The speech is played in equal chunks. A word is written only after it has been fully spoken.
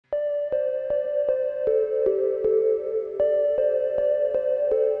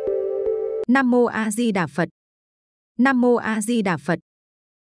Nam Mô A Di Đà Phật. Nam Mô A Di Đà Phật.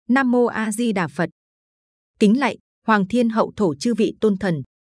 Nam Mô A Di Đà Phật. Kính lạy Hoàng Thiên Hậu Thổ chư vị tôn thần.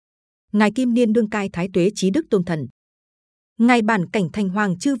 Ngài Kim niên đương cai Thái Tuế Chí Đức Tôn Thần. Ngài bản cảnh Thành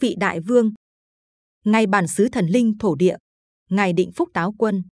Hoàng chư vị đại vương. Ngài bản xứ thần Linh thổ địa. Ngài định Phúc Táo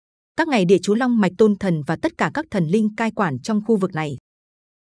quân. Các ngài Địa Chúa Long mạch Tôn Thần và tất cả các thần linh cai quản trong khu vực này.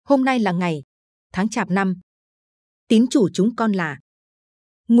 Hôm nay là ngày tháng Chạp năm. Tín chủ chúng con là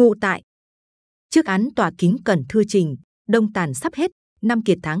ngụ tại Trước Án tòa Kính Cẩn thưa trình. Đông tàn sắp hết, năm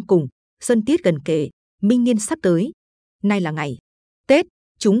kiệt tháng cùng, xuân tiết gần kề, minh niên sắp tới. Nay là ngày Tết,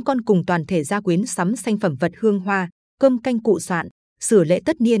 chúng con cùng toàn thể gia quyến sắm sanh phẩm vật hương hoa, cơm canh cụ soạn, sửa lễ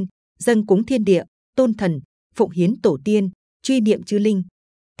tất niên, dâng cúng thiên địa, tôn thần, phụng hiến tổ tiên, truy niệm chư linh.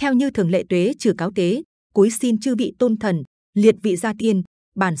 Theo như thường lệ tuế trừ cáo tế, cúi xin chư vị tôn thần, liệt vị gia tiên,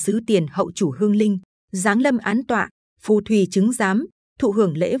 bản xứ tiền hậu chủ hương linh, giáng lâm án tọa, phù thủy chứng giám, thụ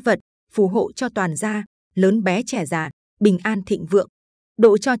hưởng lễ vật, phù hộ cho toàn gia, lớn bé trẻ già, bình an thịnh vượng,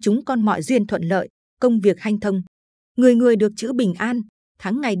 độ cho chúng con mọi duyên thuận lợi, công việc hanh thông, người người được chữ bình an,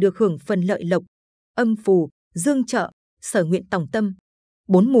 tháng ngày được hưởng phần lợi lộc, âm phù, dương trợ, sở nguyện tòng tâm,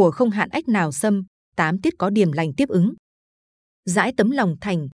 4 mùa không hạn ách nào xâm, 8 tiết có điểm lành tiếp ứng. Dãi tấm lòng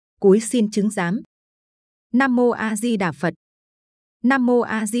thành, cúi xin chứng giám. Nam Mô A Di Đà Phật. Nam Mô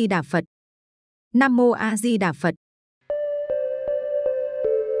A Di Đà Phật. Nam Mô A Di Đà Phật.